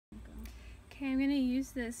Okay, I'm going to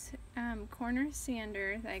use this corner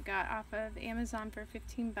sander that I got off of Amazon for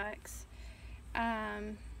 15 bucks.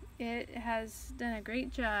 It has done a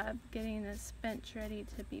great job getting this bench ready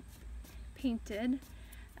to be painted.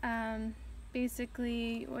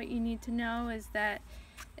 Basically, what you need to know is that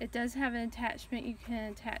it does have an attachment you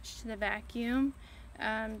can attach to the vacuum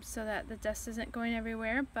so that the dust isn't going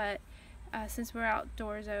everywhere, but since we're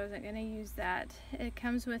outdoors I wasn't going to use that. It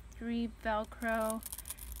comes with 3 Velcro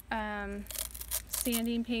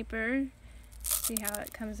sanding paper. See how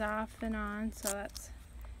it comes off and on, so that's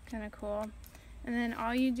kind of cool. And then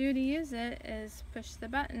all you do to use it is push the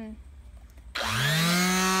button.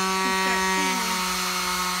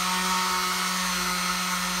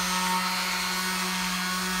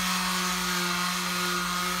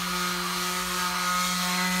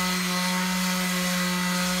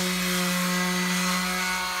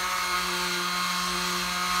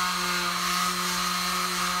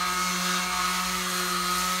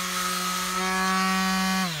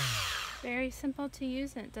 Very simple to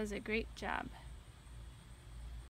use and it does a great job.